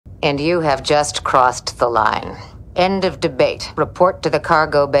And you have just crossed the line. End of debate. Report to the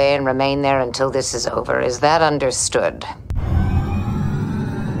cargo bay and remain there until this is over. Is that understood?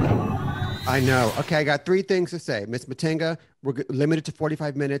 I know. Okay, I got 3 things to say. Miss Matinga, we're limited to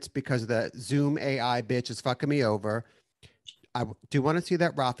 45 minutes because the Zoom AI bitch is fucking me over. I do want to see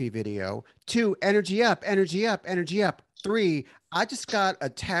that Rafi video. 2, energy up, energy up, energy up. 3, I just got a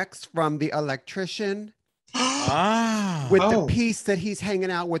text from the electrician with the piece that he's hanging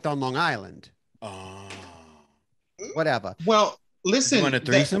out with on Long Island. Whatever. Well, listen. You want a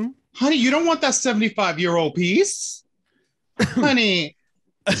threesome? Honey, you don't want that 75-year-old piece. Honey,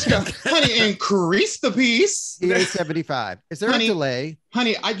 honey, increase the piece. He is 75. Is there a delay?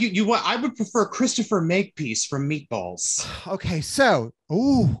 Honey, I would prefer Christopher Makepeace from Meatballs. Okay, so,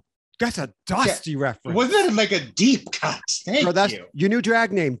 that's a Dusty reference. Wasn't that like a deep cut? Thank you. Your new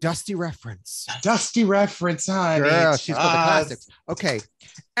drag name, Dusty reference. Dusty reference, honey. Girl, she's got the classics. Okay,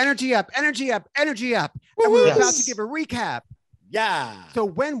 energy up, energy up, energy up. And we're about to give a recap. Yeah. So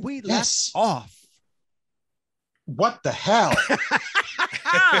when we left off. What the hell?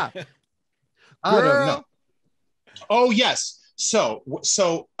 I don't know. Oh, yes. So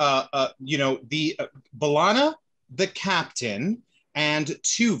the B'Elanna, the captain, and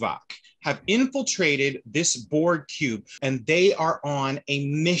Tuvok have infiltrated this Borg cube, and they are on a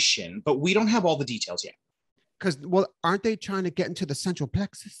mission, but we don't have all the details yet. Because, aren't they trying to get into the central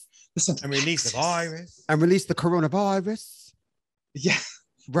plexus? And release the virus. And release the coronavirus? Yeah.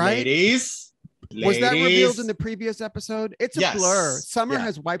 Right? Ladies. Was that revealed in the previous episode? It's a blur. Summer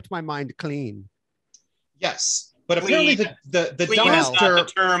has wiped my mind clean. Yes. But apparently the doctor... is not the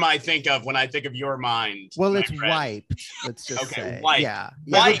term I think of when I think of your mind. Well, it's wiped. Let's just say. Wiped. Yeah.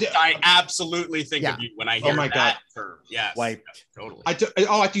 Wiped, I absolutely think of you when I hear that term. Yes. Wiped. Totally. I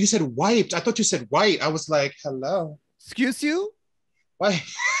thought you said wiped. I thought you said white. I was like, hello. Excuse you? Why?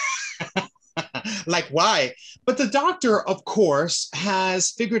 Like, why? But the doctor, of course,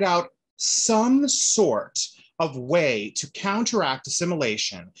 has figured out some sort of way to counteract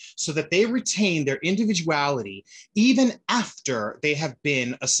assimilation so that they retain their individuality even after they have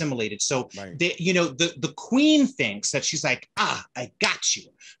been assimilated. So they, the queen thinks that she's like, I got you.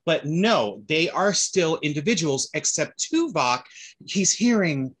 But no, they are still individuals, except Tuvok, he's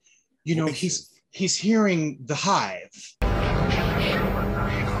hearing, he's hearing the hive.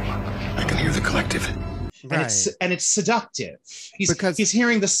 I can hear the collective. And it's seductive. He's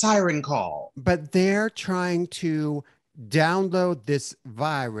hearing the siren call. But they're trying to download this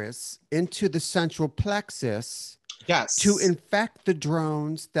virus into the central plexus. Yes. To infect the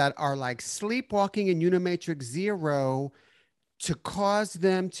drones that are like sleepwalking in Unimatrix 0 to cause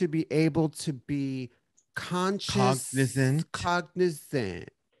them to be able to be cognizant.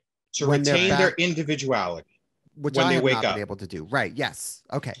 To retain their individuality. Which when I they have wake not up. been able to do. Right. Yes.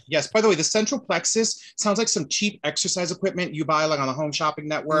 Okay. Yes. By the way, the central plexus sounds like some cheap exercise equipment you buy like on the Home Shopping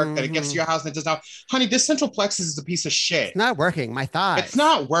Network that it gets to your house and it does not. Honey, this central plexus is a piece of shit. It's not working. My thighs. It's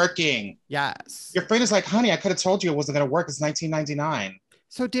not working. Yes. Your friend is like, honey, I could have told you it wasn't going to work. It's 1999.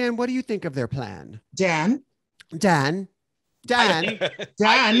 So, Dan, what do you think of their plan? Dan.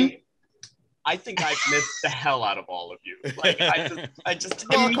 I think I've missed the hell out of all of you. Like I just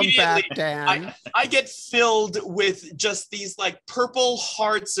welcome back, Dan. I get filled with just these like purple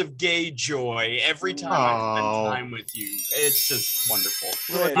hearts of gay joy every time I spend time with you. It's just wonderful.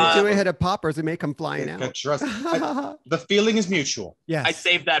 Well, if you do a hit of poppers, it may come flying out. Trust. The feeling is mutual. Yes. I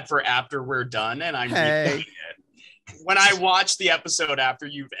saved that for after we're done, and I'm repeating it. When I watch the episode after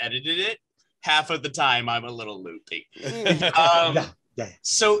you've edited it, half of the time I'm a little loopy.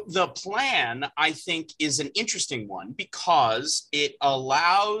 So the plan, I think, is an interesting one because it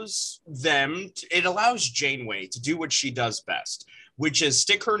allows Janeway to do what she does best, which is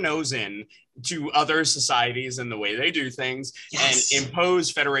stick her nose in to other societies and the way they do things and impose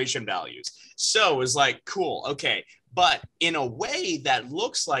Federation values. So it's like, cool, okay. But in a way that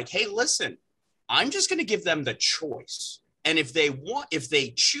looks like, hey, listen, I'm just going to give them the choice. And if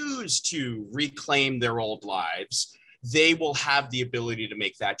they choose to reclaim their old lives, they will have the ability to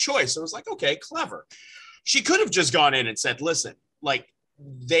make that choice. So it was like, okay, clever. She could have just gone in and said, listen, like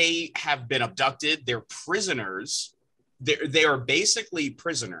they have been abducted. They're prisoners. They are basically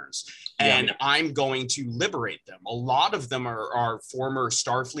prisoners. And I'm going to liberate them. A lot of them are former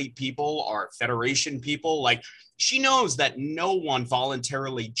Starfleet people, are Federation people. Like she knows that no one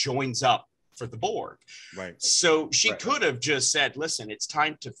voluntarily joins up for the Borg. Right. So she could have just said, listen, it's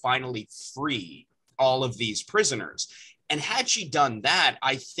time to finally free all of these prisoners. And had she done that,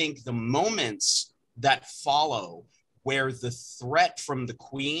 I think the moments that follow where the threat from the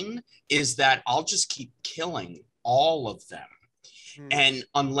Queen is that I'll just keep killing all of them. And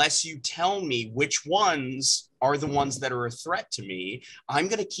unless you tell me which ones are the ones that are a threat to me, I'm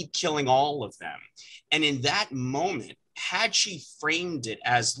going to keep killing all of them. And in that moment, had she framed it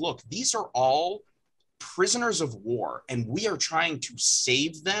as, look, these are all prisoners of war and we are trying to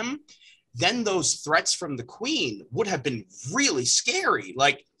save them, then those threats from the Queen would have been really scary.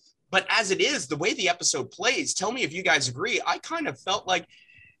 Like, but as it is, the way the episode plays, tell me if you guys agree, I kind of felt like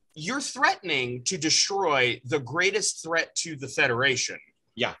you're threatening to destroy the greatest threat to the Federation.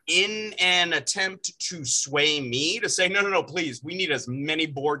 Yeah. In an attempt to sway me to say, no, please, we need as many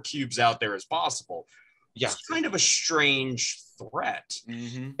Borg cubes out there as possible. Yeah. It's kind of a strange threat.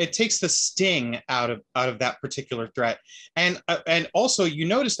 It takes the sting out of that particular threat. And also you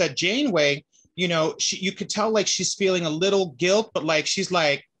notice that Janeway, you know, you could tell like she's feeling a little guilt, but like she's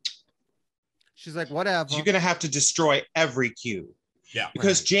like, whatever. You're going to have to destroy every cube. Yeah.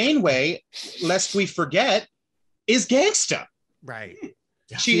 Because Janeway, lest we forget, is gangsta. Right.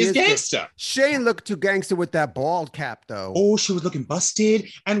 She is gangsta. Shane looked too gangster with that bald cap, though. Oh, she was looking busted.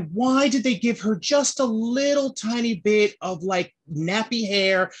 And why did they give her just a little tiny bit of like nappy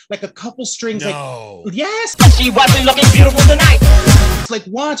hair, like a couple strings? No. Like, yes. She wasn't looking beautiful tonight. Like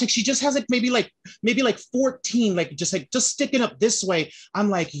watch, like she just has like maybe like 14, like just sticking up this way. I'm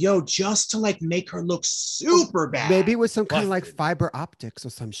like, yo, just to like make her look super bad. Maybe it was some kind of like fiber optics or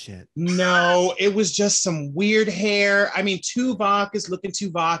some shit. No, it was just some weird hair. I mean, Tuvok is looking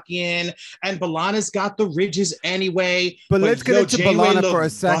Tuvakian, and B'Elanna's got the ridges anyway. But let's get into Janeway B'Elanna for a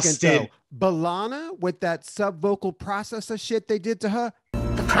looked second, busted. though. B'Elanna with that sub-vocal processor shit they did to her.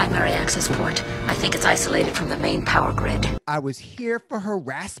 The primary access port. I think it's isolated from the main power grid. I was here for her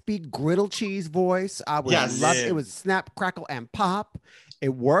raspy griddle cheese voice. I was Yes. it was snap, crackle, and pop. It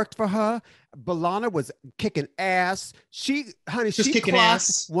worked for her. B'Elanna was kicking ass. She Just kicking clocked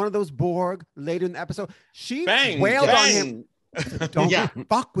ass. one of those Borg later in the episode. She Bang, wailed on bang. him. Don't Yeah.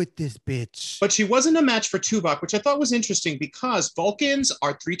 fuck with this bitch. But she wasn't a match for Tuvok, which I thought was interesting because Vulcans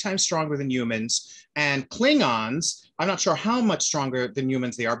are 3 times stronger than humans, and Klingons, I'm not sure how much stronger than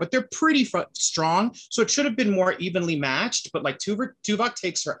humans they are, but they're pretty strong. So it should have been more evenly matched. But like Tuvok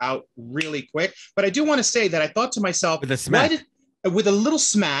takes her out really quick. But I do want to say that I thought to myself, With a smack. with a little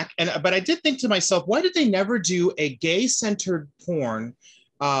smack, but I did think to myself, why did they never do a gay-centered porn?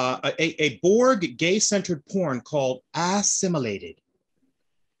 A Borg gay-centered porn called Assimilated.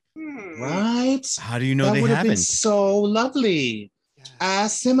 Right? How do you know that they would have been haven't? so lovely.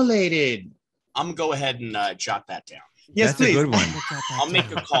 Assimilated. I'm gonna go ahead and jot that down. Yes, That's please. a good one. I'll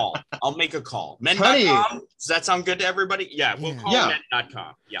make a call. Men.com. Honey. Does that sound good to everybody? Yeah, we'll call Yeah.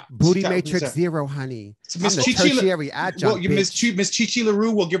 Men.com. Yeah. Booty That was Matrix a- Zero, honey. I'm Miss the Chi-Chi- tertiary adjunct, Well, Miss bitch. Chi-Chi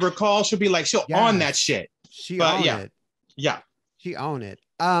LaRue will give her a call. She'll be like, she'll Yes. on that shit. She but own yeah. it. Yeah. She own it.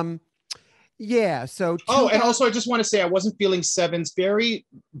 Yeah. So. Oh, and Tuvok- also I just want to say I wasn't feeling Seven's very,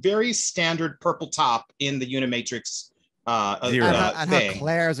 very standard purple top in the Unimatrix Zero. and her thing.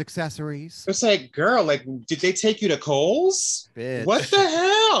 Claire's accessories. It's like, girl, like, did they take you to Kohl's? Bitch. What the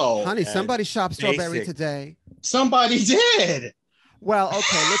hell? Honey, somebody shopped strawberry basic. today. Somebody did. Well,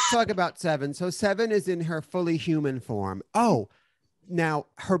 okay, let's talk about Seven. So Seven is in her fully human form. Oh, now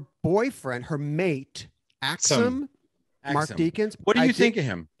her boyfriend, her mate, Axum, Mark Axum. Deakins. What do I you think- think of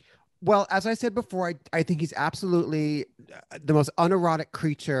him? Well, as I said before, I think he's absolutely the most unerotic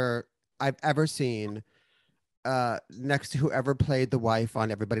creature I've ever seen. Next to whoever played the wife on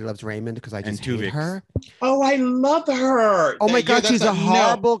Everybody Loves Raymond, because I just hate Tuvix. her. Oh, I love her. Oh my Yeah, God, that's she's a no,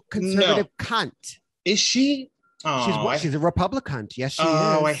 horrible no. conservative cunt. Is she? Oh, She's a Republican. Yes, she is.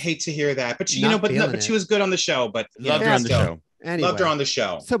 oh, I hate to hear that. But she, Not but feeling she it. was good on the show. But Loved you her know, on the still, show. Anyway. Loved her on the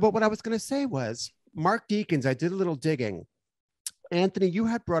show. So, but what I was going to say was Mark Deakins, I did a little digging. Anthony, you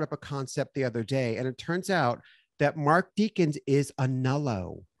had brought up a concept the other day, and it turns out that Mark Deakins is a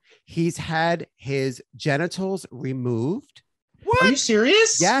nullo. He's had his genitals removed. Are you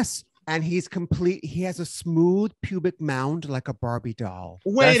serious? Yes. And he's complete. He has a smooth pubic mound like a Barbie doll.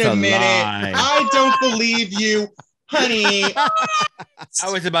 Wait That's a a minute. lie. I don't believe you, honey.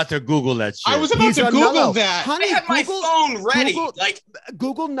 I was about to Google that shit. I was about He's to a Google nullo. that. Honey, I had my Google, phone ready. Google- Like,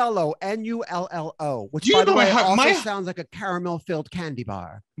 Google nullo, Nullo, which Do you by the know way my heart- also my- sounds like a caramel-filled candy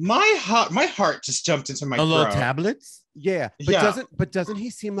bar. My heart just jumped into my the little throat. tablets. Yeah, but Yeah. doesn't he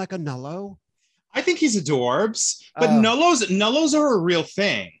seem like a nullo? I think he's adorbs, but Oh. nullos are a real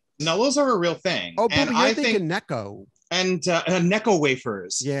thing. Nullos are a real thing. Oh, but and you're I thinking think Necco. and Necco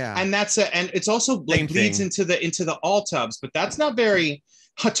wafers. Yeah. And and it's also like Same bleeds thing. into the all tubs, but that's not very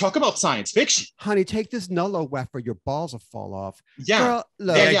talk about science fiction. Honey, take this nullo wafer, your balls will fall off. Yeah. Girl,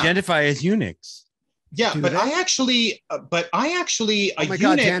 look, They Yeah. identify as eunuchs. Yeah, Do but they? I actually, Oh my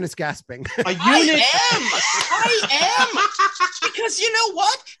God, Jan is gasping. a unit. I am. Because you know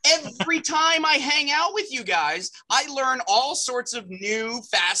what? Every time I hang out with you guys, I learn all sorts of new,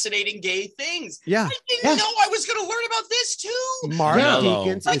 fascinating gay things. Yeah. I didn't know I was going to learn about this too. Mark Nullo.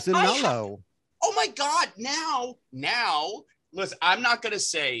 Deakins is a nullo. Oh my God. Now, listen, I'm not going to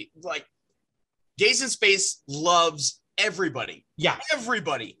say like Gays in Space loves everybody. Yeah.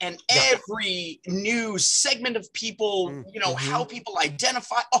 Everybody. And Yeah. every new segment of people, how people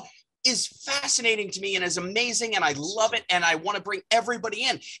identify is fascinating to me and is amazing. And I love it. And I want to bring everybody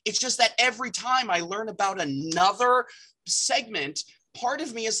in. It's just that every time I learn about another segment, part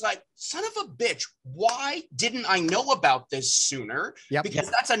of me is like, son of a bitch, why didn't I know about this sooner? Yep. Because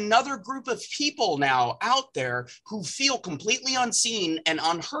that's another group of people now out there who feel completely unseen and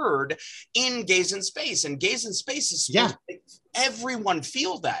unheard in Gays in Space. And Gays in Space is supposed to make everyone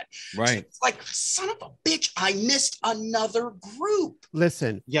feel that. Right. So it's like, son of a bitch, I missed another group.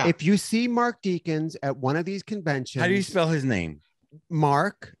 Listen, if you see Mark Deakins at one of these conventions, How do you spell his name?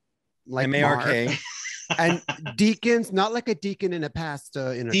 Mark, like M-A-R-K. Mark, and Deakins, not like a deacon in a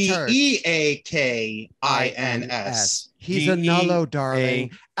pastor in a church. Deakins. He's a nullo,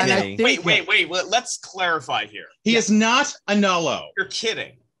 darling. And I think Wait. Well, let's clarify here. He is not a nullo. You're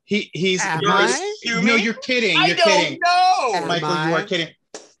kidding. He's. Am You're, I? No, you're kidding. You're kidding. No, Michael, you are kidding.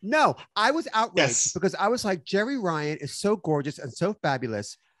 No, I was outraged because I was like, Jerry Ryan is so gorgeous and so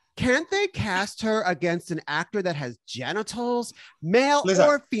fabulous. Can't they cast her against an actor that has genitals, male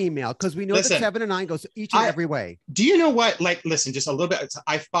or female? Because we know that 7 and 9 goes each and every way. Do you know what? Like, listen, just a little bit.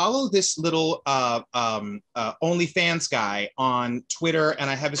 I follow this little OnlyFans guy on Twitter, and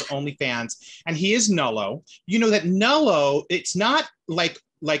I have his OnlyFans, and he is nullo. You know that nullo, it's not like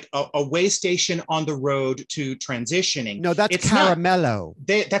a way station on the road to transitioning. No, that's caramello.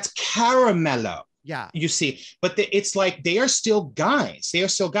 That's caramello. Yeah. You see, but it's like they are still guys. They are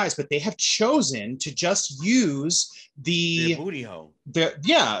still guys, but they have chosen to just use the booty hole.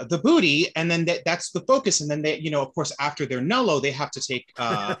 The booty, and then that's the focus. And then they, of course, after they're nullo, they have to take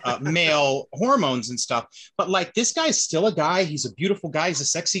male hormones and stuff. But like this guy is still a guy. He's a beautiful guy. He's a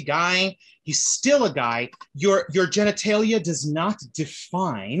sexy guy. He's still a guy. Your genitalia does not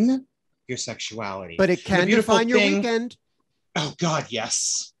define your sexuality, but it can define your weekend. Oh God,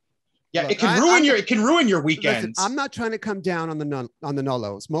 yes. Yeah, Look, it can ruin your weekends. Listen, I'm not trying to come down on the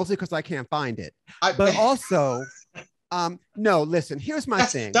nullos, mostly because I can't find it. But also, no. Listen, here's my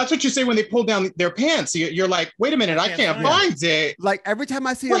thing. That's what you say when they pull down their pants. You're like, wait a minute, I can't find it. Like every time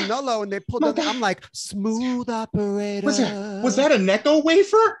I see a nullo and they pull down, I'm like, smooth operator. Was that a Necco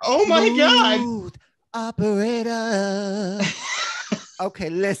wafer? Oh my God! Smooth operator. Okay,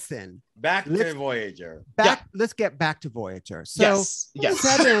 listen. Back to Voyager. Let's get back to Voyager. So yes.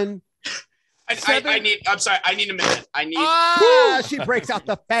 7. I'm sorry. I need a minute. She breaks out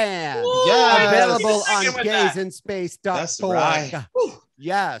the fan. Yes. Available on gaysinspace.org. That's right.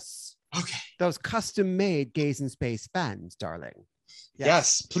 Yes. Okay. Those custom made Gays in Space fans, darling.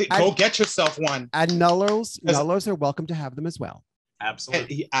 Yes. Please go get yourself one. And nullos are welcome to have them as well.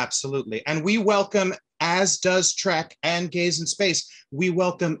 Absolutely. Absolutely. And we welcome, as does Trek and Gays in Space, we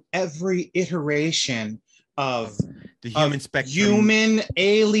welcome every iteration of the human spectrum, human,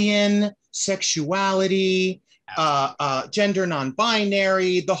 alien, sexuality, gender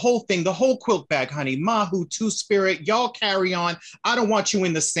non-binary, the whole thing, the whole quilt bag, honey. Mahu, Two-Spirit, y'all carry on. I don't want you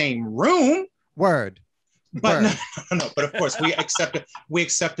in the same room. Word. But no, but of course we accept it. We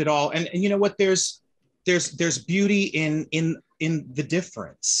accept it all. And you know what? There's beauty in the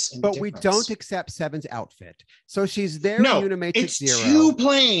difference. But we don't accept 7's outfit. So she's there in Unimatrix it's 0.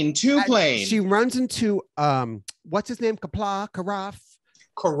 too plain. She runs into what's his name? Karak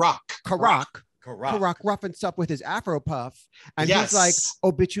roughens up with his Afro puff. And he's like,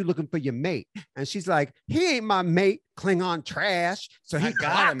 oh, bitch, you looking for your mate. And she's like, he ain't my mate, Klingon trash. So he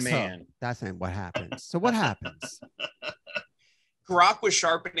got a man. Her. That's not what happens. So what happens? Karak was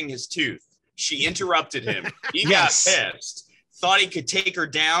sharpening his tooth. She interrupted him. He got pissed. Thought he could take her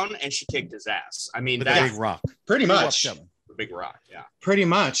down, and she kicked his ass. I mean, that's big rock. Pretty much. The big rock, yeah. Pretty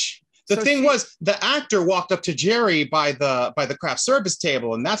much. The thing was, the actor walked up to Jerry by the craft service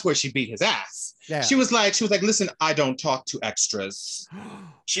table, and that's where she beat his ass. Yeah. She was like, listen, I don't talk to extras.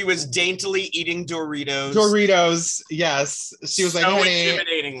 She was daintily eating Doritos. Doritos, yes. She was so like,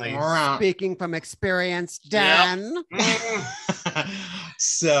 intimidatingly. Speaking from experience, Dan. Yep.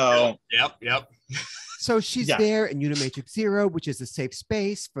 So. Yep. So she's there in Unimatrix 0, which is a safe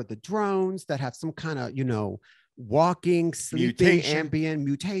space for the drones that have some kind of, walking, sleeping, ambient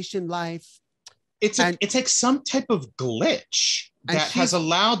mutation life. It's like some type of glitch. that has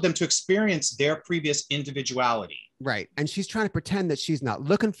allowed them to experience their previous individuality. Right. And she's trying to pretend that she's not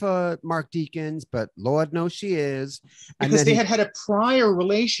looking for Mark Deakins, but Lord knows she is. And because they had a prior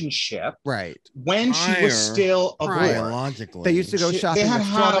relationship. Right. When she was still a biologically. They used to go shopping. They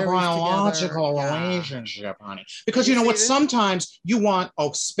had with a biological relationship, honey. Because you know what? Sometimes you want a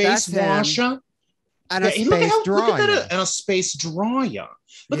space washer. And a space dryer. And a space dryer.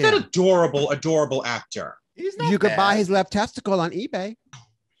 Look at that adorable actor. You could buy his left testicle on eBay.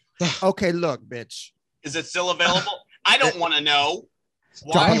 Okay, look, bitch. Is it still available? I don't want to know.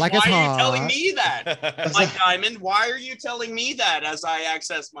 Why are you telling me that? Mike Diamond, why are you telling me that as I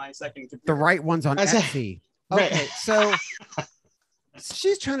access my second computer? The right one's on Etsy. Okay, so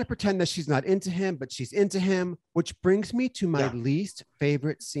she's trying to pretend that she's not into him, but she's into him, which brings me to my least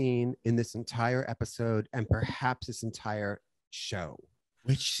favorite scene in this entire episode and perhaps this entire show.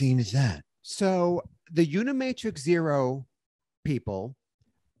 Which scene is that? So the Unimatrix Zero people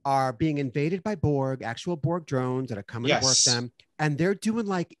are being invaded by actual Borg drones that are coming to work them. And they're doing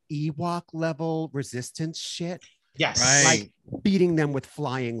like Ewok level resistance shit. Yes. Like beating them with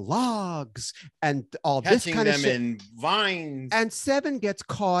flying logs and all this kind of shit. In vines. And Seven gets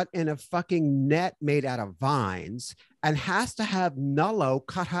caught in a fucking net made out of vines and has to have Nullo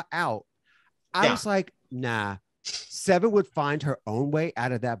cut her out. I was like, nah. Seven would find her own way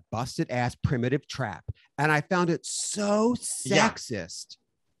out of that busted ass primitive trap. And I found it so sexist.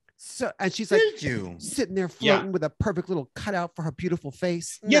 So, and she's like sitting there floating with a perfect little cutout for her beautiful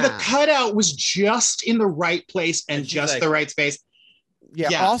face. Yeah, the cutout was just in the right place and just the right space.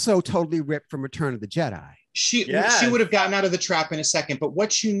 Yeah, also totally ripped from Return of the Jedi. She would have gotten out of the trap in a second, but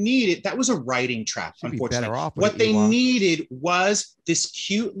what you needed, that was a writing trap, unfortunately. What they needed was this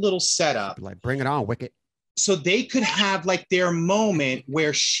cute little setup. Like, bring it on, Wicket. So they could have like their moment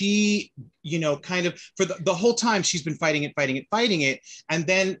where she, you know, kind of for the whole time she's been fighting it. And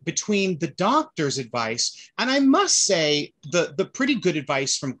then between the doctor's advice, and I must say the pretty good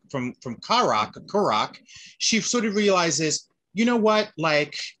advice from Karak, she sort of realizes, you know what,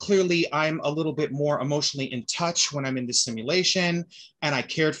 like clearly I'm a little bit more emotionally in touch when I'm in this simulation and I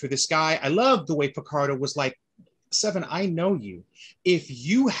cared for this guy. I love the way Picardo was like, Seven, I know you. If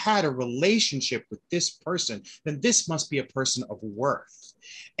you had a relationship with this person, then this must be a person of worth.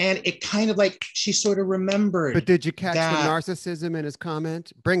 And it kind of like, she sort of remembered. But did you catch the narcissism in his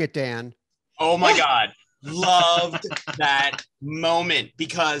comment? Bring it, Dan. Oh my God. Loved that moment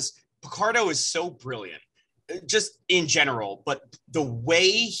because Picardo is so brilliant. Just in general, but the way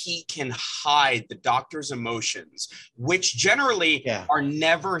he can hide the doctor's emotions, which generally are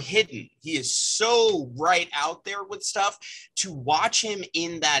never hidden. He is so right out there with stuff. To watch him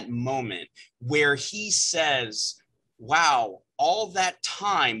in that moment where he says, wow, all that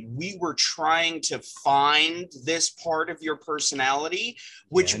time we were trying to find this part of your personality,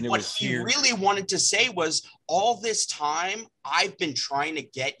 which what he really wanted to say was, all this time I've been trying to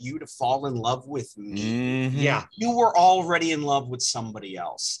get you to fall in love with me. Mm-hmm. Yeah. You were already in love with somebody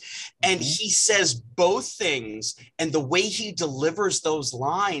else. And he says both things, and the way he delivers those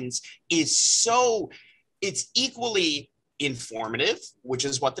lines is it's equally informative, which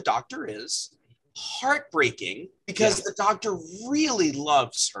is what the doctor is, heartbreaking because the doctor really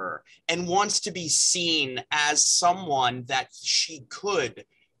loves her and wants to be seen as someone that she could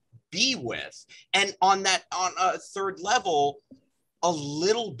be with. And on a third level, a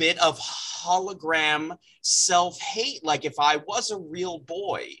little bit of hologram self-hate. Like if I was a real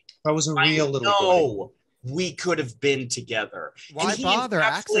boy, I was a real little boy, we could have been together. Why bother?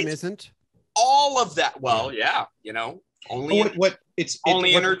 Axum isn't. All of that. Well, yeah, you know, only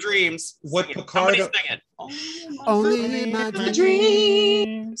in her dreams. What Picardo? Only in my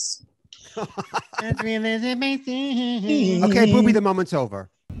dreams. Okay, Booby, the moment's over.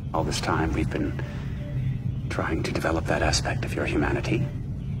 All this time we've been trying to develop that aspect of your humanity,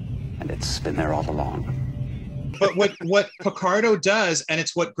 and it's been there all along. But what Picardo does, and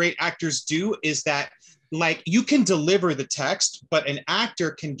it's what great actors do, is that like you can deliver the text, but an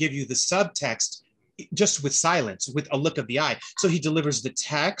actor can give you the subtext just with silence, with a look of the eye. So he delivers the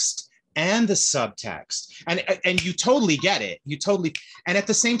text and the subtext, and you totally get it. You totally, and at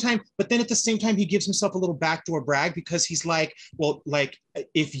the same time, but then at the same time, he gives himself a little backdoor brag because he's like, well, like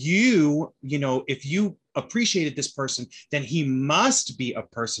if you appreciated this person, then he must be a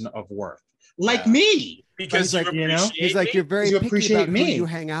person of worth, like me. Because he's like, he's like, you're very picky about who you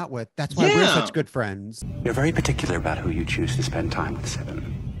hang out with. That's why we're such good friends. You're very particular about who you choose to spend time with,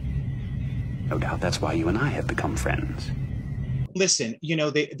 Seven. No doubt that's why you and I have become friends. listen,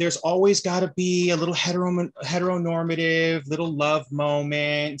 there's always got to be a little heteronormative little love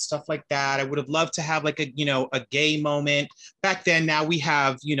moment and stuff like that. I would have loved to have like a gay moment back then. Now we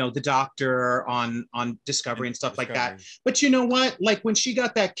have, the doctor on Discovery and stuff like that. But you know what? Like when she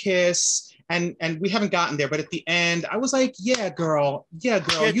got that kiss and we haven't gotten there, but at the end, I was like, yeah, girl,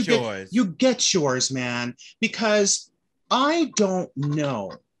 you get yours, man. Because I don't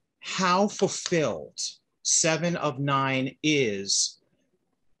know how fulfilled 7 of 9 is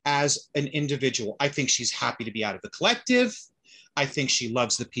as an individual. I think she's happy to be out of the collective. I think she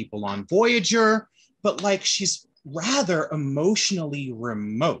loves the people on Voyager, but like she's rather emotionally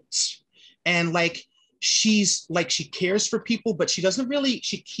remote. And like she cares for people, but she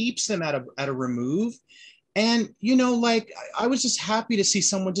keeps them at a remove. And like I was just happy to see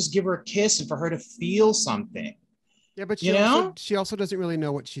someone just give her a kiss and for her to feel something. Yeah, but she also doesn't really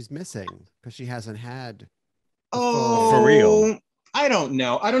know what she's missing because she hasn't had. For real. I don't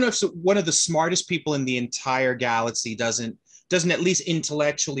know. I don't know if one of the smartest people in the entire galaxy doesn't at least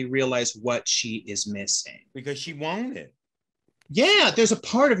intellectually realize what she is missing. Because she wants it. Yeah, there's a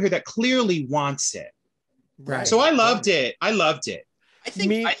part of her that clearly wants it. Right. So I loved it. I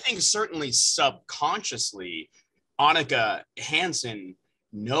think certainly subconsciously, Annika Hansen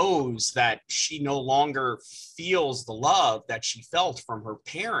knows that she no longer feels the love that she felt from her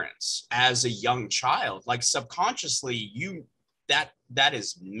parents as a young child. Like subconsciously, that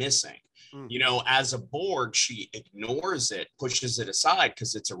is missing. As a Borg, she ignores it, pushes it aside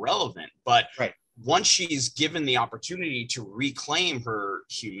because it's irrelevant. But once she's given the opportunity to reclaim her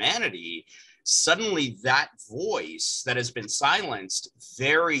humanity, suddenly that voice that has been silenced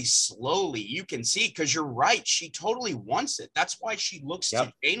very slowly, you can see, because you're right, she totally wants it. That's why she looks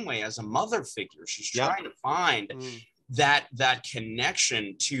to Janeway as a mother figure. She's trying to find that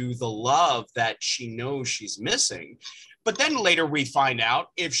connection to the love that she knows she's missing. But then later we find out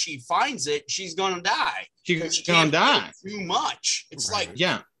if she finds it, she's gonna die. She's gonna die too much. It's like,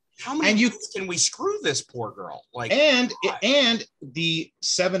 how many can we screw this poor girl? Like, and the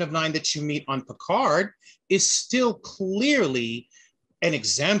 7 of 9 that you meet on Picard is still clearly an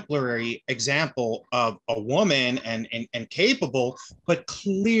exemplary example of a woman and capable, but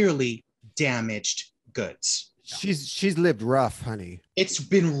clearly damaged goods. She's lived rough, honey. It's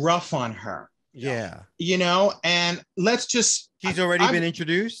been rough on her. Yeah. And let's just. She's already been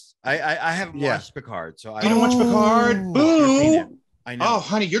introduced. I haven't watched Picard, so I don't watch Picard. Boo. I know. Oh,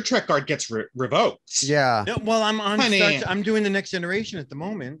 honey, your Trek card gets revoked. Yeah. No, well, I'm doing the Next Generation at the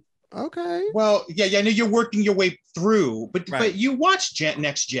moment. Okay. Well, yeah. I know you're working your way through, but you watched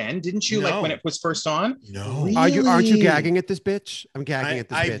Next Gen, didn't you? No. Like when it was first on. No. Really? Aren't you gagging at this bitch? I'm gagging at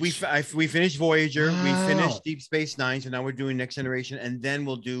this bitch. We finished Voyager. Wow. We finished Deep Space Nine. So now we're doing Next Generation, and then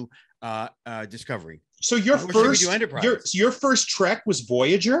we'll do Discovery. So your first Trek was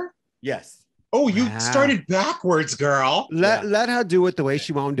Voyager? Yes. Oh, you started backwards, girl. Let her do it the way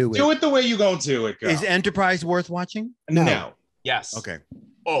she won't do it. Do it the way you gonna do it, girl. Is Enterprise worth watching? No. Yes. Okay.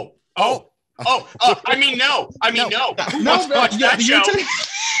 Oh. I mean, no. Who wants to watch that show?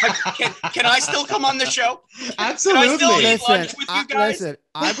 Can I still come on the show? Absolutely. Can I still eat lunch with you guys? Listen,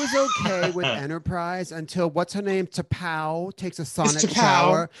 I was okay with Enterprise until what's her name? T'Pau takes a sonic T'Pau.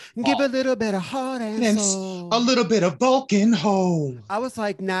 shower and give a little bit of heart and soul. A little bit of Vulcan home. I was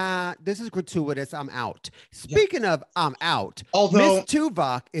like, nah, this is gratuitous. I'm out. Speaking of I'm out, although Miss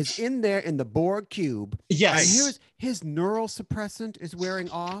Tuvok is in there in the Borg cube. Yes. And his neural suppressant is wearing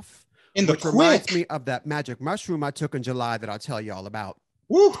off. Which reminds me of that magic mushroom I took in July that I'll tell you all about.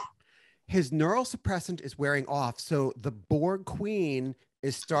 Woo. His neural suppressant is wearing off, so the Borg Queen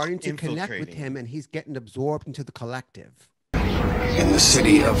is starting to connect with him, and he's getting absorbed into the collective. In the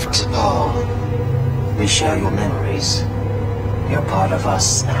city of T'Pau, we share your memories. You're part of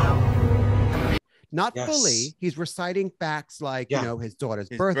us now. Not fully. He's reciting facts like, his daughter's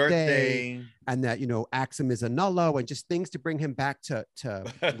birthday, and that, Axum is a nullo, and just things to bring him back to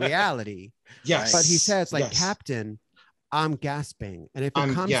reality. Yes. But he says, Captain, I'm gasping. And if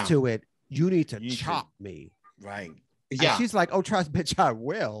it comes to it, you need to chop me. Right. Yeah. And she's like, oh, trust, bitch, I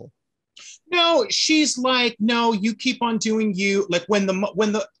will. No, she's like, no, you keep on doing you. Like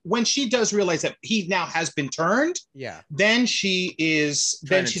when she does realize that he now has been turned, then she's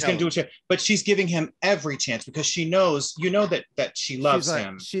going to do it. But she's giving him every chance because she knows, that she loves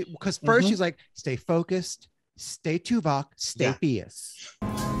him. Because first she's like, stay focused, stay Tuvok, stay Bias.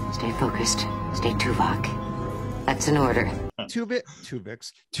 Stay focused, stay Tuvok. That's an order. Tuvok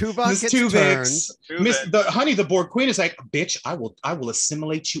gets turned. Honey, the Borg Queen is like, bitch, I will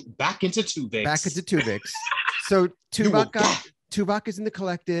assimilate you back into Tuvix. So Tuvok is in the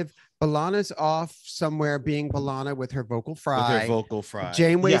collective. Balana's off somewhere being Balana with her vocal fry. With her vocal fry.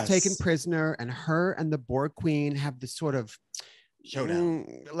 Janeway's Yes. taken prisoner, and her and the Borg Queen have this sort of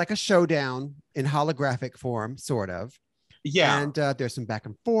Showdown. like a showdown in holographic form, sort of. Yeah. And there's some back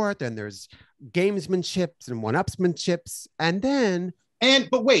and forth, and there's gamesmanships and one-upsmanships, and then.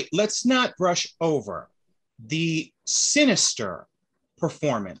 But wait, let's not brush over the sinister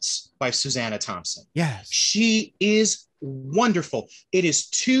performance by Susanna Thompson. Yes. She is wonderful. It is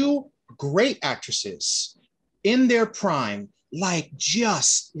two great actresses in their prime,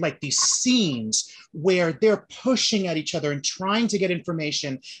 just like these scenes where they're pushing at each other and trying to get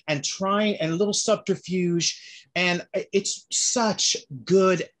information and a little subterfuge. And it's such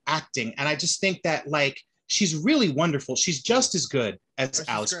good acting. And I just think that she's really wonderful. She's just as good as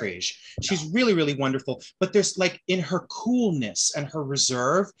Alice Grage. She's really, really wonderful. But there's in her coolness and her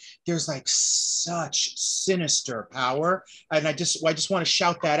reserve, there's such sinister power. And I just want to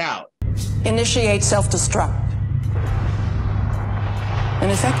shout that out. Initiate self-destruct. An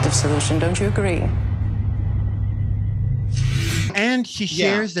effective solution, don't you agree? And she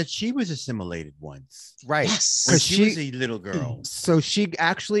shares that she was assimilated once. Right. Yes. When she was a little girl. So she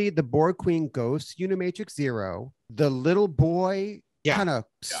actually, the Borg Queen goes to Unimatrix Zero. The little boy kind of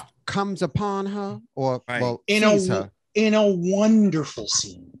comes upon her, or sees her. In a wonderful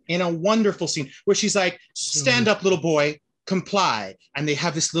scene. Where she's like, stand up, little boy, comply. And they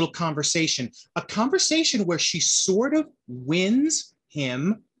have this little conversation. A conversation where she sort of wins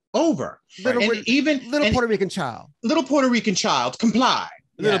him over. Little Puerto Rican child, comply.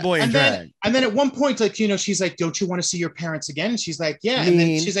 Little boy in drag. And then at one point, she's like, don't you want to see your parents again? And she's like, yeah. And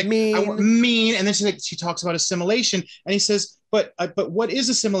then she's like, mean. And then she talks about assimilation. And he says, but what is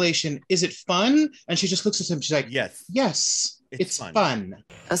assimilation? Is it fun? And she just looks at him. She's like, yes, it's fun.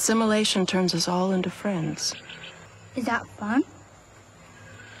 Assimilation turns us all into friends. Is that fun?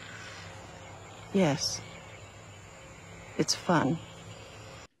 Yes. It's fun.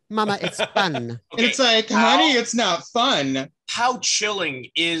 Mama, it's fun. And it's like, honey, it's not fun. How chilling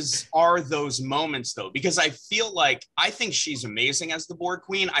are those moments, though? Because I think she's amazing as the Borg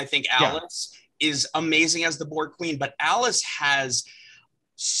Queen. I think Alice is amazing as the Borg Queen, but Alice has,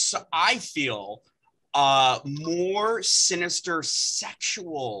 I feel, more sinister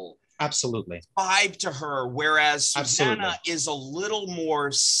sexual vibe to her, whereas Susanna is a little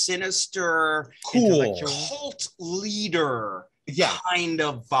more sinister, cool, cult leader kind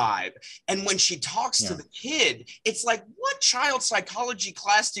of vibe. And when she talks to the kid, it's like, what child psychology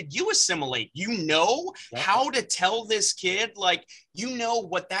class did you assimilate? You know how to tell this kid, you know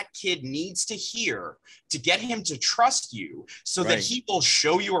what that kid needs to hear to get him to trust you so that he will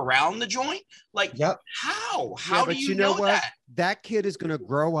show you around the joint. How do you know that? That kid is going to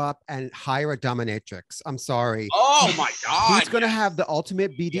grow up and hire a dominatrix. I'm sorry. Oh my God. He's going to have the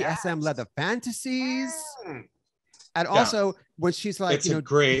ultimate BDSM leather fantasies. And also, when she's like,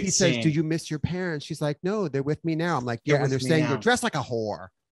 he says, do you miss your parents? She's like, no, they're with me now. I'm like, yeah. And they're saying, you're dressed like a whore.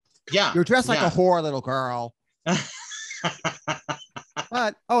 Yeah. You're dressed like a whore, little girl.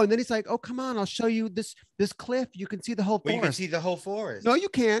 But, and then he's like, oh, come on, I'll show you this cliff. You can see the whole forest. You can see the whole forest. No, you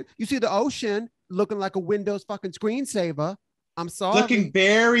can't. You see the ocean looking like a Windows fucking screensaver. I'm sorry. Looking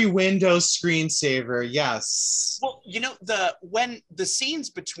very Windows screensaver, yes. Well, when the scenes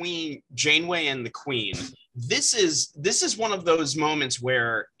between Janeway and the Queen, this is one of those moments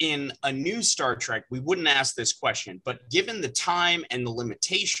where in a new Star Trek, we wouldn't ask this question, but given the time and the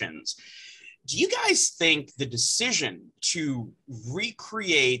limitations, do you guys think the decision to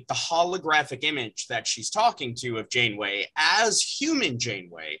recreate the holographic image that she's talking to of Janeway as human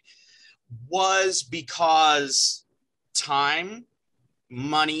Janeway was because time,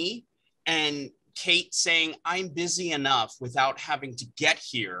 money, and Kate saying, I'm busy enough without having to get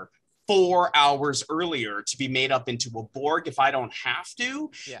here 4 hours earlier to be made up into a Borg if I don't have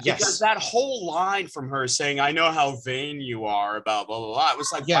to? Because that whole line from her saying, I know how vain you are about blah, blah, blah. It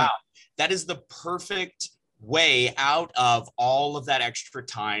was like, wow, that is the perfect way out of all of that extra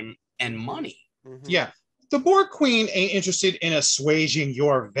time and money. Mm-hmm. Yeah. The Borg Queen ain't interested in assuaging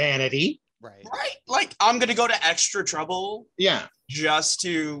your vanity. Right. I'm going to go to extra trouble. Yeah. Just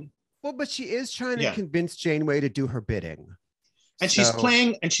to. Well, but she is trying to convince Janeway to do her bidding. And she's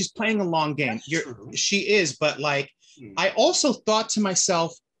playing a long game. She is, but I also thought to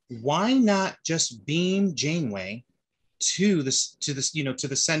myself, why not just beam Janeway to the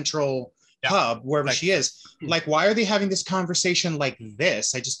central hub wherever she is? Why are they having this conversation like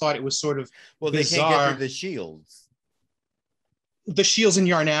this? I just thought it was sort of bizarre. They can't get through the shields. The shields in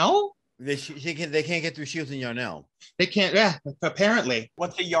Yarnell? They can't get through Shields and Yarnell. They can't. Yeah, apparently.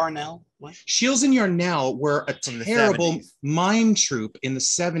 What's a Yarnell? What? Shields and Yarnell were a From the terrible 70s. mime troupe in the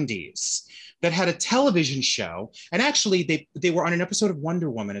 70s that had a television show, and actually they were on an episode of Wonder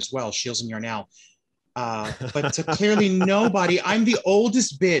Woman as well. Shields and Yarnell. But clearly nobody. I'm the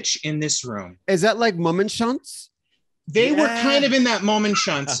oldest bitch in this room. Is that like Mummenschanz? They were kind of in that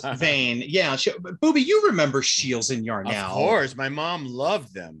Mummenschanz vein. Yeah. Booby, you remember Shields and Yarnell. Of course. My mom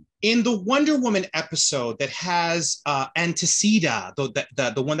loved them. In the Wonder Woman episode that has Anteceda,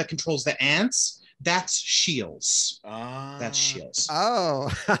 the one that controls the ants, that's Shields. That's Shields. Oh,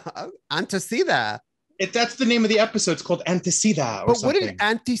 Anteceda. That's the name of the episode. It's called Anteceda. But wouldn't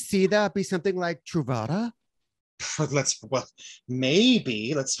Anteceda be something like Truvada?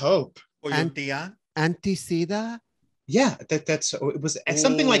 Maybe. Let's hope. Anteceda? Yeah, that's it was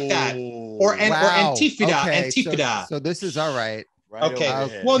something like that. Or Antifida. Okay, Antifida. So this is all right.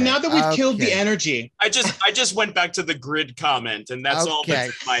 Okay. Well, now that we've killed the energy, I just went back to the grid comment, and that's all that's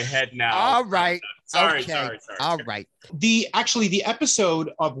in my head now. All right. Sorry. All right. The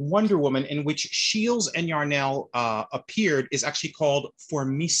episode of Wonder Woman in which Shields and Yarnell appeared is actually called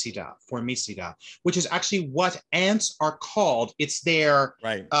Formicida, which is actually what ants are called. It's their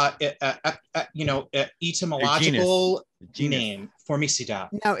etymological name, Formicida.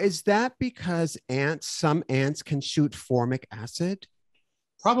 Now, is that because some ants can shoot formic acid?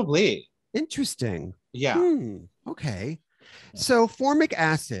 Probably. Interesting. Yeah. Okay. So formic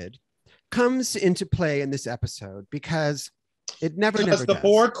acid comes into play in this episode because it never the does.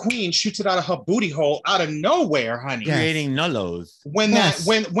 Borg Queen shoots it out of her booty hole out of nowhere, honey. Creating nullos. When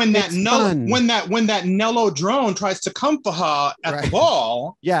that Nello drone tries to come for her at the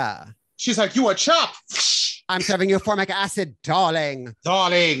ball, she's like, "You a chop." I'm serving you formic acid, darling.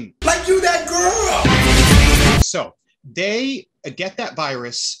 Like you that girl. So they get that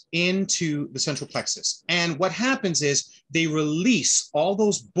virus into the central plexus. And what happens is they release all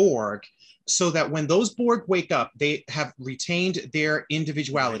those Borg so that when those Borg wake up, they have retained their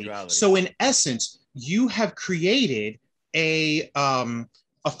individuality. So in essence, you have created a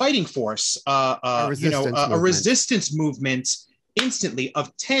fighting force, a resistance movement instantly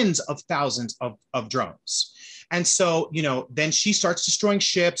of tens of thousands of drones. And so, then she starts destroying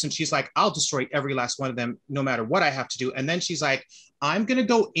ships and she's like, I'll destroy every last one of them, no matter what I have to do. And then she's like, I'm going to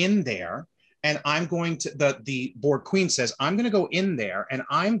go in there and I'm going to, the Borg Queen says, I'm going to go in there and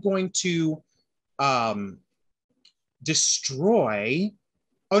I'm going to destroy.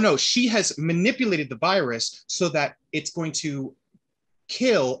 Oh no, she has manipulated the virus so that it's going to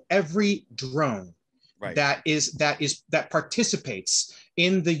kill every drone that participates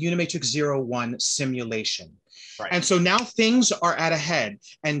in the Unimatrix 01 simulation. And so now things are at a head.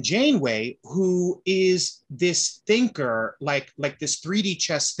 And Janeway, who is this thinker, like this 3D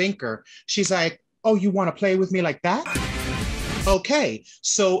chess thinker, she's like, oh, you want to play with me like that? Okay.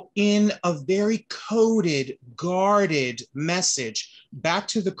 So in a very coded, guarded message back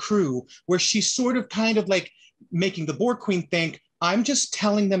to the crew, where she's sort of kind of like making the Borg Queen think, I'm just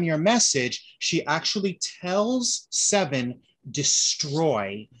telling them your message. She actually tells Seven,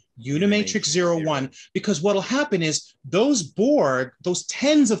 destroy Unimatrix 01, because what'll happen is those Borg, those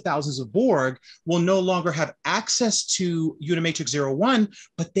tens of thousands of Borg, will no longer have access to Unimatrix 01,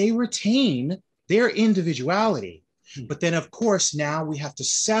 but they retain their individuality. But then, of course, now we have to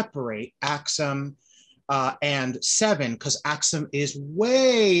separate Axum and Seven, because Axum is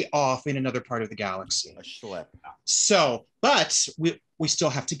way off in another part of the galaxy. A schlep. So, but we still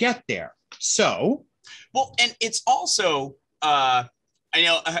have to get there. So, well, and it's also I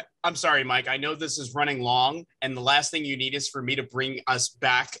know, I'm sorry, Mike. I know this is running long, and the last thing you need is for me to bring us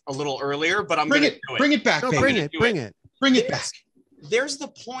back a little earlier, but I'm going to do it. Bring it back, no, baby. Bring it back. There's the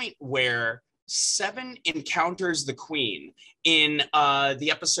point where Seven encounters the Queen in the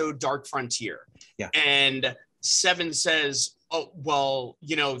episode Dark Frontier. Yeah. And Seven says, oh, well,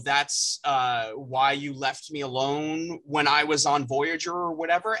 that's why you left me alone when I was on Voyager or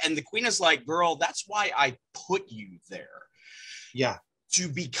whatever. And the Queen is like, girl, that's why I put you there. Yeah. To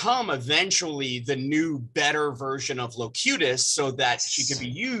become eventually the new, better version of Locutus so that she could be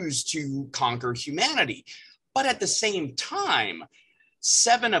used to conquer humanity. But at the same time,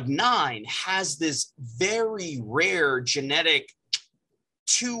 7 of 9 has this very rare genetic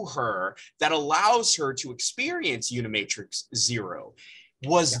to her that allows her to experience Unimatrix 0.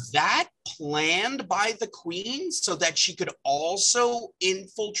 Was that planned by the Queen so that she could also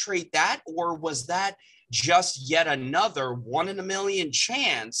infiltrate that? Or was that just yet another 1 in a million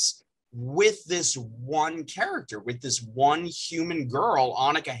chance with this one character, with this one human girl,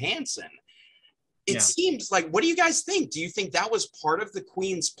 Annika Hansen? it seems like, what do you guys think? Do you think that was part of the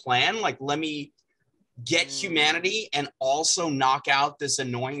Queen's plan? Like, let me get humanity and also knock out this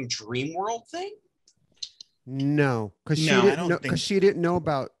annoying dream world thing? No, because she didn't know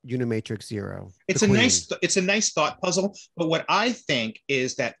about Unimatrix Zero. It's a nice thought puzzle. But what I think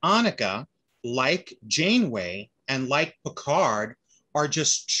is that Annika, like Janeway and like Picard, are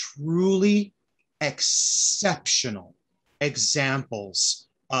just truly exceptional examples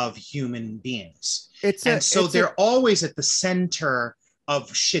of human beings. They're always at the center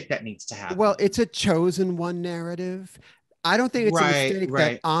of shit that needs to happen. Well, it's a chosen one narrative. I don't think it's a mistake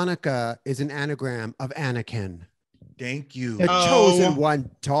that Annika is an anagram of Anakin. Thank you. The chosen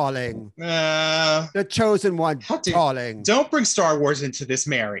one, darling. The chosen one, darling. Don't bring Star Wars into this,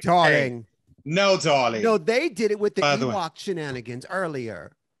 Mary. Darling. Hey. No, darling. No, they did it with the Ewok shenanigans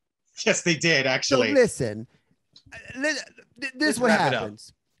earlier. Yes, they did, actually. So listen, this is what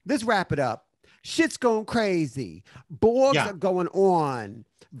happens. Let's wrap it up. Shit's going crazy. Borgs are going on.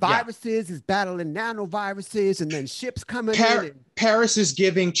 Viruses is battling nanoviruses, and then ships coming in. Paris is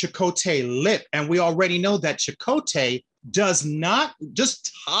giving Chakotay lip, and we already know that Chakotay does not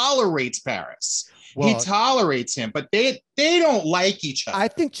just tolerates Paris. Well, he tolerates him, but they don't like each other. I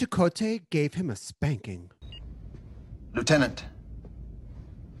think Chakotay gave him a spanking. Lieutenant,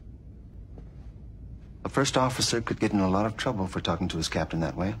 a first officer could get in a lot of trouble for talking to his captain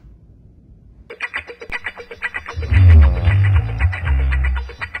that way.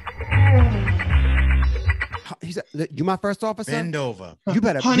 You my first officer? Bend over. You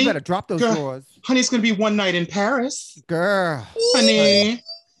better drop those drawers. Honey, it's gonna be one night in Paris. Girl. Honey.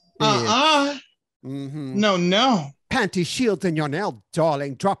 No. Panty shields in your nail,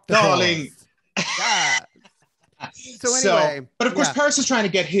 darling. Drop the darling. So anyway. But of course, Paris is trying to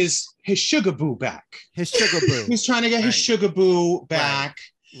get his sugar boo back. His sugar boo. He's trying to get his sugar boo back.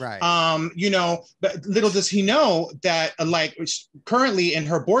 Right. But little does he know that, currently in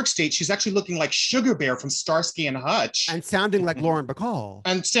her Borg state, she's actually looking like Sugar Bear from Starsky and Hutch, and sounding like Lauren Bacall,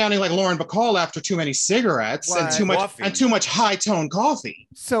 after too many cigarettes and too much high tone coffee.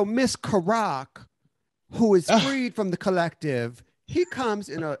 So Miss Karak, who is freed from the collective, he comes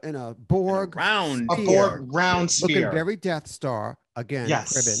in a Borg round sphere, looking very Death Star again.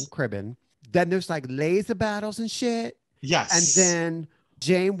 Yes, cribbin. Then there's like laser battles and shit. Yes, and then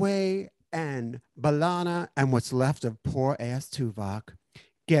Janeway and B'Elanna and what's left of poor ass Tuvok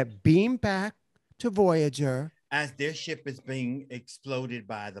get beamed back to Voyager as their ship is being exploded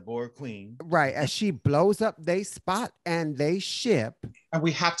by the Borg Queen. Right, as she blows up they spot and they ship. And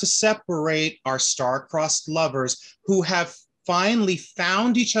we have to separate our star-crossed lovers who have finally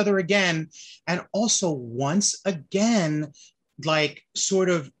found each other again, and also once again,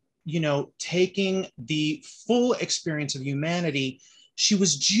 taking the full experience of humanity. She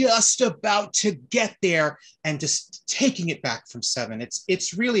was just about to get there and just taking it back from Seven.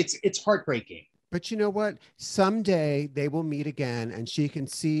 It's heartbreaking. But you know what? Someday they will meet again and she can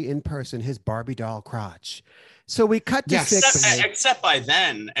see in person his Barbie doll crotch. So we cut to except by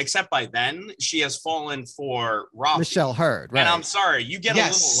then, she has fallen for Rafi. Michelle Hurd, right? And I'm sorry, you get a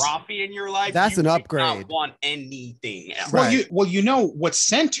little Rafi in your life. That's an upgrade. You don't want anything else. Right. Well, what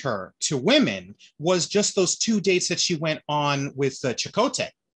sent her to women was just those 2 dates that she went on with Chakotay.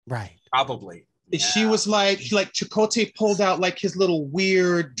 Right. Probably. Yeah. She was like Chakotay pulled out like his little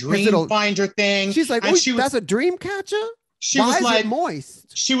weird dream finder thing. She's like, that's a dream catcher? Why is it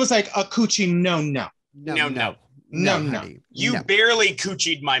moist? She was like, a coochie, no. No. You barely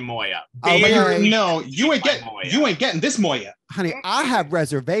coochied my Moya. No, you ain't getting this Moya. Honey, I have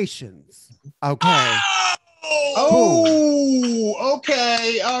reservations. Okay.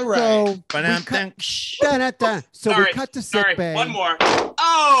 Okay. All right. So we cut to sick bay. One more.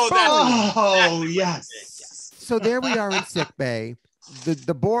 Yes. So there we are in sick bay.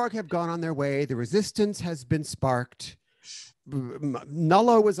 The Borg have gone on their way. The resistance has been sparked.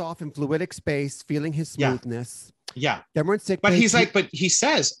 Nullo was off in fluidic space, feeling his smoothness. Yeah. Then we're in sick bay. But he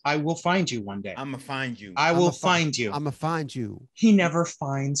says, I will find you one day. I'm going to find you. I will find you. I'm going to find you. He never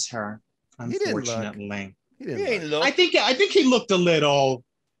finds her, unfortunately. He didn't look. I think he looked a little.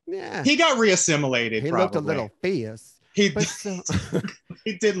 Yeah. He got reassimilated. He looked a little fierce. He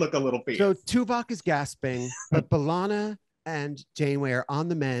did look a little fierce. So Tuvok is gasping, but B'Elanna and Janeway are on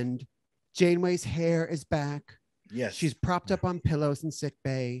the mend. Janeway's hair is back. Yes. She's propped up on pillows in sick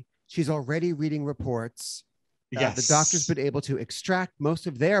bay. She's already reading reports. Yes. The doctor's been able to extract most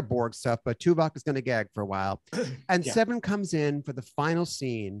of their Borg stuff, but Tuvok is going to gag for a while. And Seven comes in for the final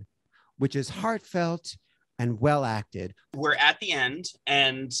scene, which is heartfelt and well acted. We're at the end,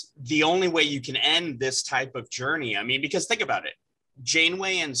 and the only way you can end this type of journey, because think about it,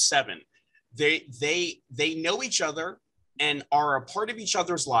 Janeway and Seven, They know each other and are a part of each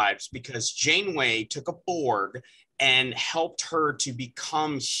other's lives because Janeway took a Borg and helped her to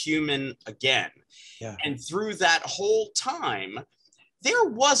become human again. Yeah. And through that whole time, there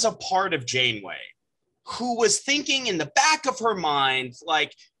was a part of Janeway who was thinking in the back of her mind,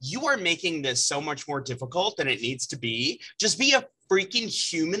 like, you are making this so much more difficult than it needs to be. Just be a freaking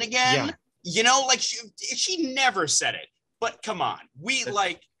human again. Yeah. You know, like she never said it, but come on.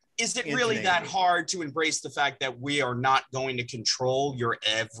 Is it really that hard to embrace the fact that we are not going to control your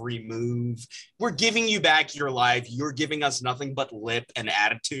every move? We're giving you back your life. You're giving us nothing but lip and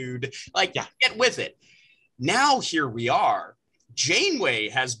attitude. Like, get with it. Now here we are. Janeway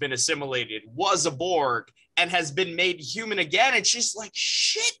has been assimilated, was a Borg, and has been made human again. And she's like,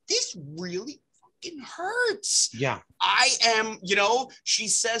 shit, this really fucking hurts. Yeah. I am, she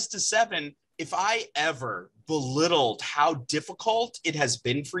says to Seven, if I ever belittled how difficult it has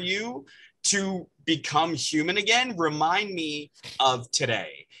been for you to become human again, remind me of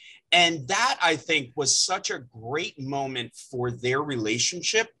today. And that, I think, was such a great moment for their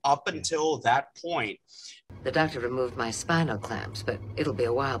relationship up until that point. The doctor removed my spinal clamps, but it'll be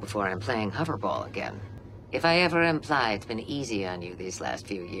a while before I'm playing hoverball again. If I ever imply it's been easy on you these last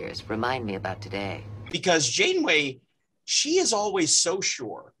few years, remind me about today. Because Janeway, she is always so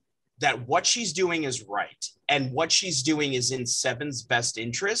sure that what she's doing is right and what she's doing is in Seven's best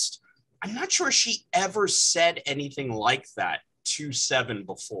interest. I'm not sure she ever said anything like that to Seven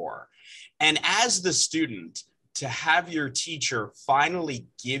before. And as the student, to have your teacher finally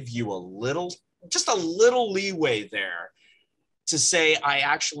give you just a little leeway there to say, I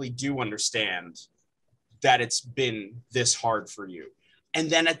actually do understand that it's been this hard for you.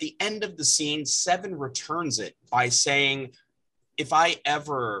 And then at the end of the scene, Seven returns it by saying, if I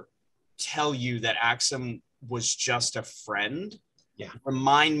ever tell you that Axum was just a friend,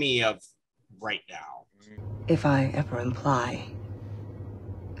 remind me of right now. If I ever imply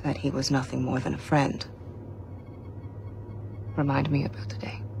that he was nothing more than a friend, remind me about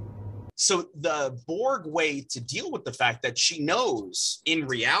today. So the Borg way to deal with the fact that she knows in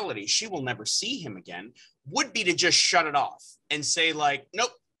reality she will never see him again would be to just shut it off and say, like,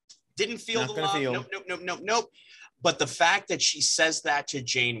 nope, didn't feel the love, nope. But the fact that she says that to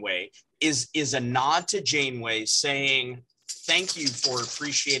Janeway is a nod to Janeway saying, thank you for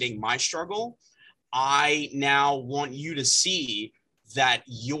appreciating my struggle. I now want you to see that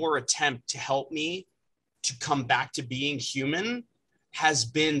your attempt to help me to come back to being human has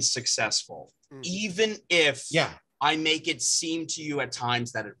been successful, even if I make it seem to you at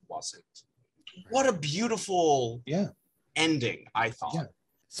times that it wasn't. What a beautiful ending, I thought. Yeah.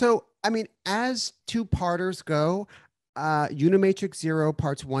 So, I mean, as two-parters go, Unimatrix 0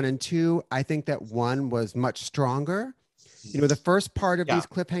 parts 1 and 2, I think that 1 was much stronger. The first part of these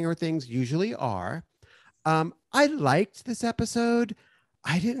cliffhanger things usually are. I liked this episode.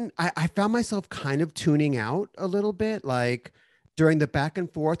 I found myself kind of tuning out a little bit, like during the back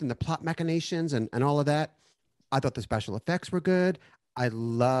and forth and the plot machinations and all of that. I thought the special effects were good. I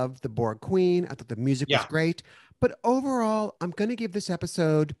loved the Borg Queen. I thought the music was great. But overall, I'm going to give this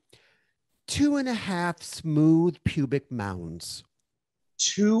episode 2.5 smooth pubic mounds.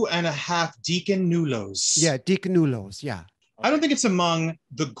 2.5 Deacon Nulos. Yeah, Deacon Nulos. Yeah. I don't think it's among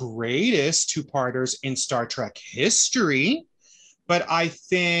the greatest two-parters in Star Trek history, but I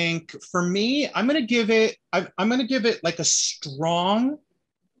think for me, I'm going to give it like a strong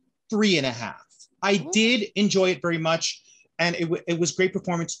 3.5. I did enjoy it very much. And it was great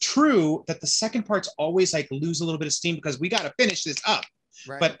performance. True that the second parts always like lose a little bit of steam because we got to finish this up.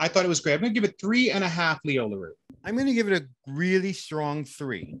 Right. But I thought it was great. I'm going to give it 3.5 Leo LaRue. I'm going to give it a really strong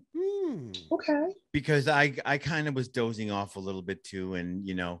 3. Okay. Because I kind of was dozing off a little bit too. And,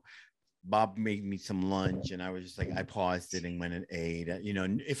 Bob made me some lunch and I was just like, I paused it and went and ate.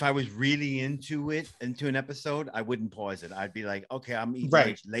 If I was really into an episode, I wouldn't pause it. I'd be like, okay, I'm eating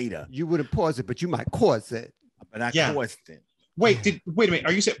lunch later. You wouldn't pause it, but you might cause it. But I caused it. Wait a minute.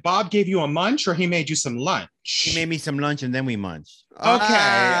 Are you saying Bob gave you a munch or he made you some lunch? He made me some lunch and then we munched.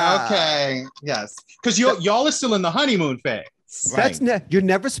 Okay. Yes. Because y'all are still in the honeymoon phase. Right. You're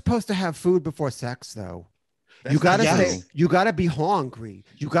never supposed to have food before sex, though. You gotta be hungry.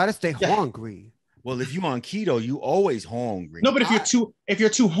 You gotta stay hungry. Well, if you're on keto, you always hungry. No, but if you're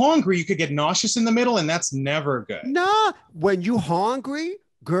too hungry, you could get nauseous in the middle, and that's never good. Nah, when you hungry,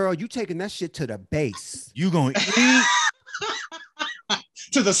 girl, you taking that shit to the base. You gonna eat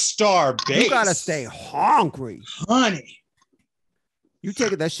to the star base. You gotta stay hungry, honey. You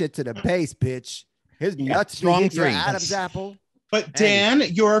taking that shit to the base, bitch. His nuts strong your Adam's apple. But Dan,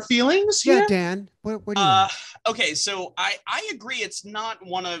 your feelings? Yeah, Dan. What do you okay, so I agree. It's not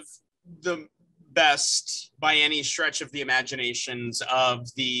one of the best by any stretch of the imaginations of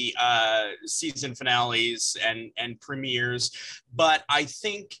the season finales and premieres, but I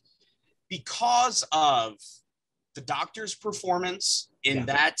think because of the Doctor's performance in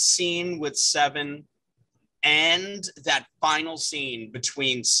that scene with Seven and that final scene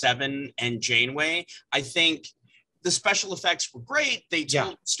between Seven and Janeway, I think the special effects were great. They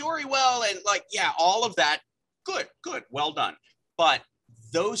told the story well, and like, all of that, good, well done. But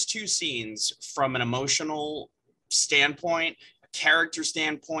those two scenes, from an emotional standpoint, a character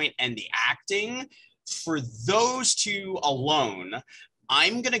standpoint, and the acting, for those two alone,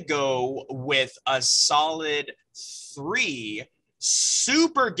 I'm going to go with a solid 3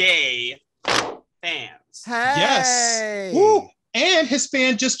 super gay fans. Hey! Yes. Woo. And his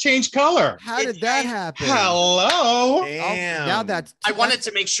fan just changed color. How did that happen? Hello. Damn. Now that's. I wanted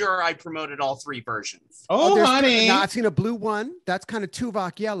to make sure I promoted all 3 versions. Oh, honey. Now I've seen a blue one. That's kind of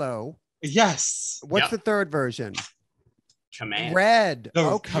Tuvok yellow. Yes. What's the third version? Command. Red.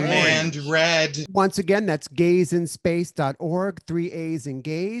 Okay. Command red. Once again, that's gaaysinspace.org. 3 A's in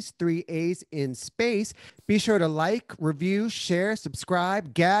gays, 3 A's in space. Be sure to like, review, share,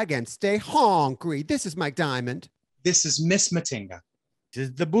 subscribe, gag, and stay hungry. This is Mike Diamond. This is Miss Matinga. This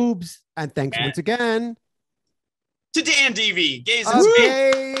is the boobs. And thanks once again to Dan Deevy. Gays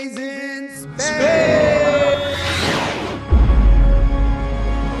in space.